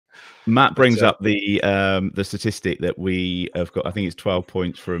Matt brings up the statistic that we have got. I think it's 12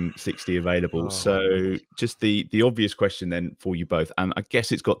 points from 60 available. So just the obvious question then for you both, and I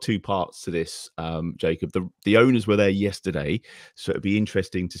guess it's got two parts to this, Jacob. The owners were there yesterday, so it'd be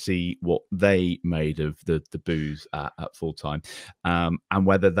interesting to see what they made of the boos at full time, and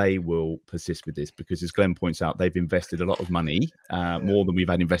whether they will persist with this, because as Glenn points out, they've invested a lot of money, more than we've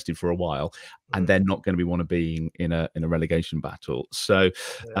had invested for a while, and they're not going to want to be in a relegation battle. So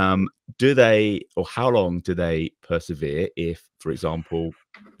do they, or how long do they persevere if, for example,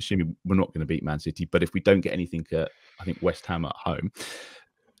 assuming we're not going to beat Man City, but if we don't get anything at, I think, West Ham at home?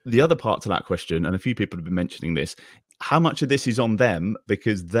 The other part to that question, and a few people have been mentioning this, how much of this is on them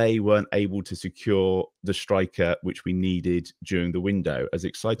because they weren't able to secure the striker which we needed during the window? As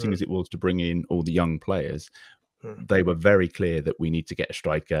exciting as it was to bring in all the young players, they were very clear that we need to get a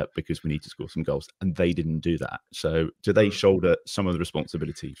striker because we need to score some goals, and they didn't do that. So do they shoulder some of the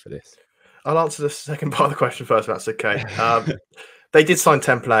responsibility for this? I'll answer the second part of the question first, if that's okay. They did sign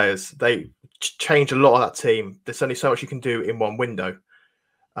 10 players. They changed a lot of that team. There's only so much you can do in one window.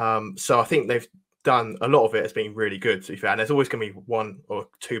 So I think they've done a lot of it has been really good, to be fair. And there's always going to be one or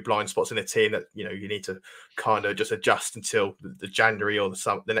two blind spots in a team that, you know, you need to kind of just adjust until the January or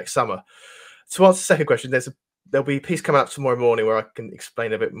the next summer. To answer the second question, there'll be a piece coming up tomorrow morning where I can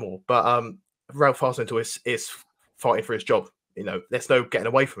explain a bit more. But Ralph Hasenhüttl is fighting for his job. You know, there's no getting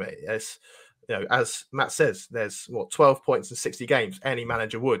away from it. It's, you know, as Matt says, there's 12 points in 60 games. Any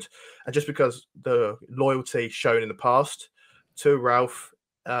manager would. And just because the loyalty shown in the past to Ralph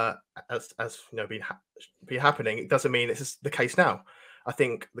as you know been happening, it doesn't mean this is the case now. I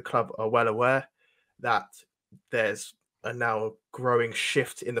think the club are well aware that there's a now growing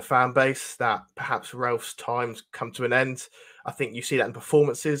shift in the fan base, that perhaps Ralph's time's come to an end. I think you see that in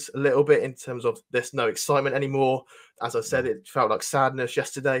performances a little bit in terms of there's no excitement anymore. As I said, it felt like sadness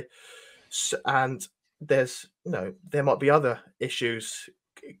yesterday. And there's, you know, there might be other issues,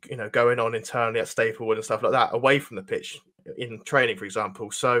 you know, going on internally at Staplewood and stuff like that, away from the pitch in training, for example.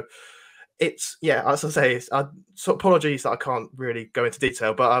 So it's, yeah, as I say, so apologies that I can't really go into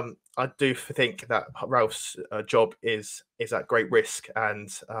detail, but I do think that Ralph's job is at great risk. And,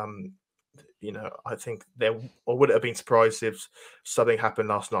 you know, I think I wouldn't have been surprised if something happened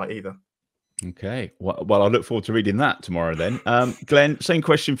last night either. Okay. Well, I look forward to reading that tomorrow then. Glenn, same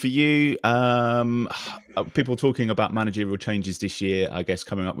question for you. People talking about managerial changes this year, I guess,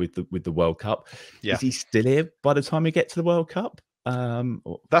 coming up with the World Cup. Yeah. Is he still here by the time we get to the World Cup?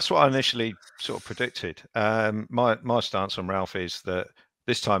 That's what I initially sort of predicted. My stance on Ralph is that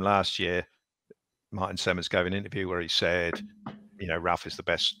this time last year, Martin Semmers gave an interview where he said, you know, Ralph is the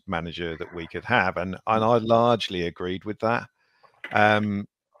best manager that we could have. And I largely agreed with that.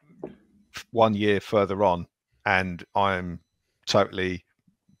 1 year further on, and I'm totally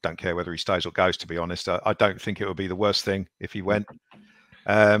don't care whether he stays or goes, to be honest. I don't think it would be the worst thing if he went.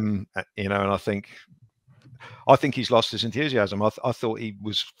 You know, and I think he's lost his enthusiasm. I thought he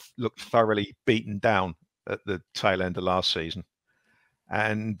looked thoroughly beaten down at the tail end of last season.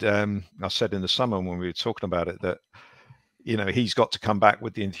 And I said in the summer when we were talking about it that, you know, he's got to come back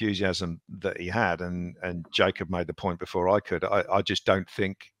with the enthusiasm that he had. And Jacob made the point before I could. I just don't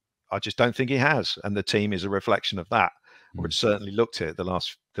think he has, and the team is a reflection of that. Or it certainly looked it the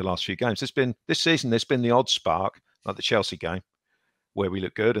last few games. This season. There's been the odd spark, like the Chelsea game, where we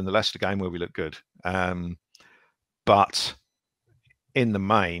look good, and the Leicester game where we look good. But in the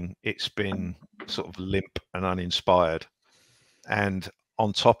main, it's been sort of limp and uninspired. And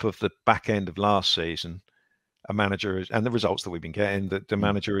on top of the back end of last season, a manager and the results that we've been getting, that the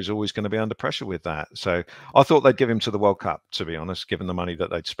manager is always going to be under pressure with that. So I thought they'd give him to the World Cup, to be honest, given the money that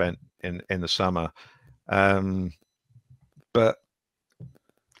they'd spent in the summer. But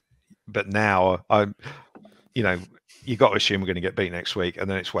now you know, you got to assume we're going to get beat next week, and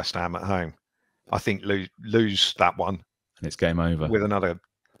then it's West Ham at home. I think lose that one, and it's game over with another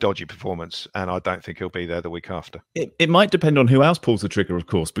dodgy performance, and I don't think he'll be there the week after. It might depend on who else pulls the trigger, of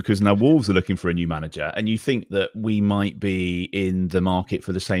course, because now Wolves are looking for a new manager, and you think that we might be in the market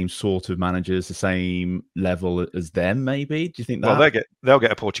for the same sort of managers, the same level as them, maybe? Do you think that? Well, they'll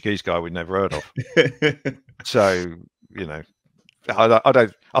get a Portuguese guy we've never heard of. So, you know,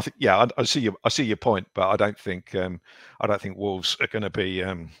 I see your point, but I don't think Wolves are going to be.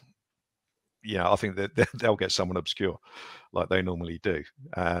 I think that they'll get someone obscure, like they normally do.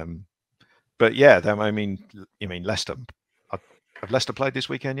 But yeah, I mean, you mean Leicester? Have Leicester played this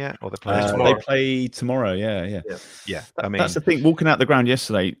weekend yet, or they play tomorrow? Yeah. I mean, that's the thing. Walking out the ground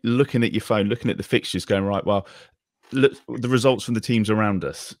yesterday, looking at your phone, looking at the fixtures, going right. Well, look the results from the teams around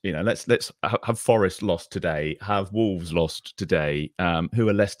us. You know, let's have Forest lost today, have Wolves lost today. Who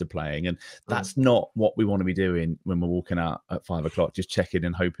are Leicester playing? And that's not what we want to be doing when we're walking out at 5 o'clock. Just checking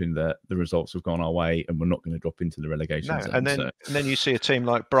and hoping that the results have gone our way and we're not going to drop into the relegation zone. And then you see a team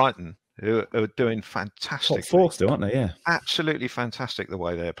like Brighton who are doing fantastic. Top four still, aren't they? Yeah, absolutely fantastic the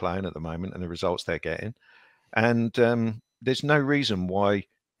way they're playing at the moment and the results they're getting. And there's no reason why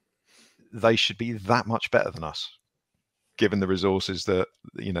they should be that much better than us, given the resources that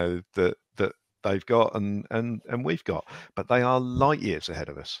that they've got and we've got. But they are light years ahead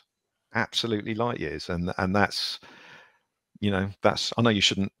of us, absolutely light years, and that's I know you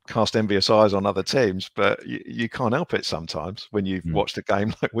shouldn't cast envious eyes on other teams, but you can't help it sometimes when you've watched a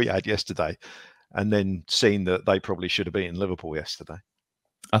game like we had yesterday, and then seen that they probably should have beaten Liverpool yesterday.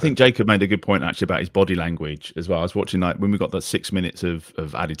 I think Jacob made a good point actually about his body language as well. I was watching when we got the 6 minutes of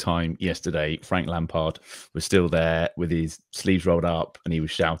added time yesterday. Frank Lampard was still there with his sleeves rolled up and he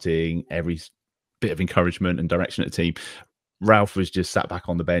was shouting every bit of encouragement and direction at the team. Ralph was just sat back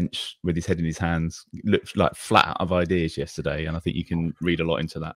on the bench with his head in his hands, looked like flat out of ideas yesterday. And I think you can read a lot into that.